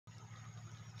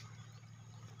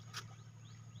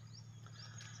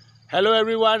Hello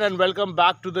everyone and welcome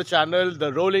back to the channel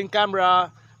The Rolling Camera,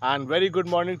 and very good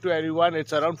morning to everyone.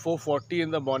 It's around 4:40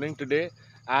 in the morning today,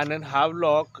 and in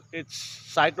Havelock it's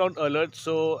cyclone alert.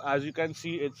 So as you can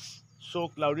see, it's so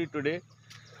cloudy today.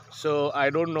 So I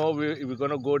don't know we're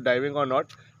gonna go diving or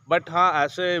not. But हाँ,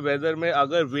 ऐसे weather में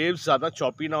अगर waves ज़्यादा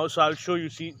choppy ना हो, so I'll show you.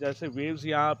 See, जैसे waves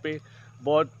यहाँ पे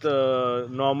बहुत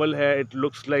normal है. It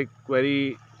looks like very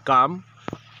calm.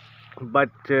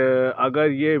 But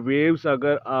अगर ये वेव्स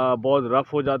अगर बहुत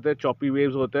रफ हो जाते हैं, चॉपी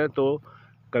वेव्स होते हैं, तो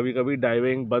कभी कभी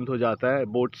डाइविंग बंद हो जाता है,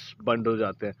 बोट्स बंद हो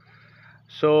जाते हैं.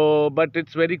 So but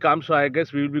it's very calm, so I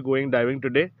guess we will be going diving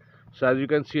today. So as you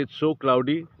can see it's so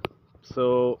cloudy. So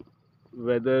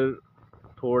whether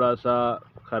थोड़ा सा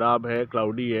ख़राब है,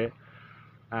 क्लाउडी है,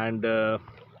 and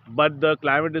but the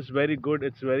climate is very good,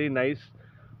 it's very nice.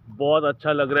 बहुत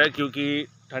अच्छा लग रहा है क्योंकि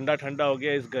ठंडा ठंडा हो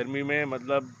गया इस गर्मी में.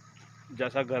 मतलब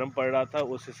जैसा गर्म पड़ रहा था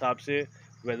उस हिसाब से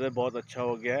वेदर बहुत अच्छा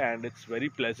हो गया है, and it's very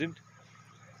pleasant.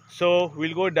 So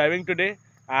we'll go diving today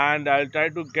and I will try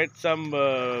to get some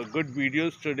good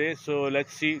videos today. So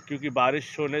let's see, क्योंकि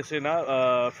बारिश होने से ना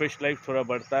फिश लाइफ थोड़ा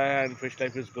बढ़ता है, and fish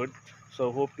life is good. So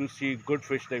hope to C good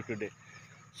fish life today.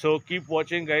 So keep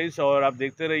watching guys, और आप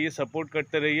देखते रहिए, सपोर्ट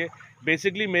करते रहिए.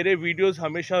 बेसिकली मेरे वीडियोस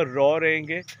हमेशा रॉ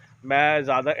रहेंगे. मैं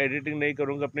ज़्यादा एडिटिंग नहीं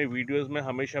करूँगा अपने वीडियोस में.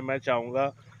 हमेशा मैं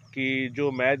चाहूँगा कि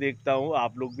जो मैं देखता हूँ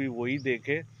आप लोग भी वही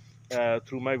देखें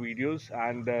through my videos.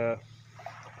 And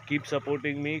keep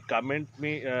supporting me.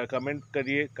 Comment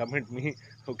करिए,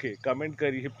 कमेंट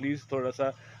करिए प्लीज़. थोड़ा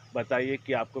सा बताइए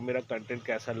कि आपको मेरा कंटेंट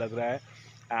कैसा लग रहा है.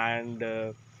 And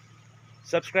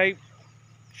subscribe,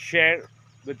 share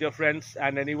with your friends,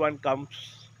 and anyone comes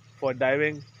for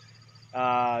diving,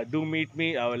 do meet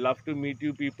me. I would love to meet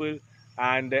you people.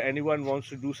 And anyone wants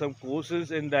to do some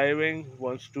courses in diving,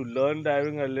 wants to learn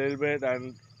diving a little bit,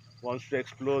 and wants to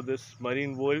explore this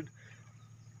marine world,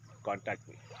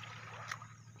 contact me.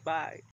 Bye.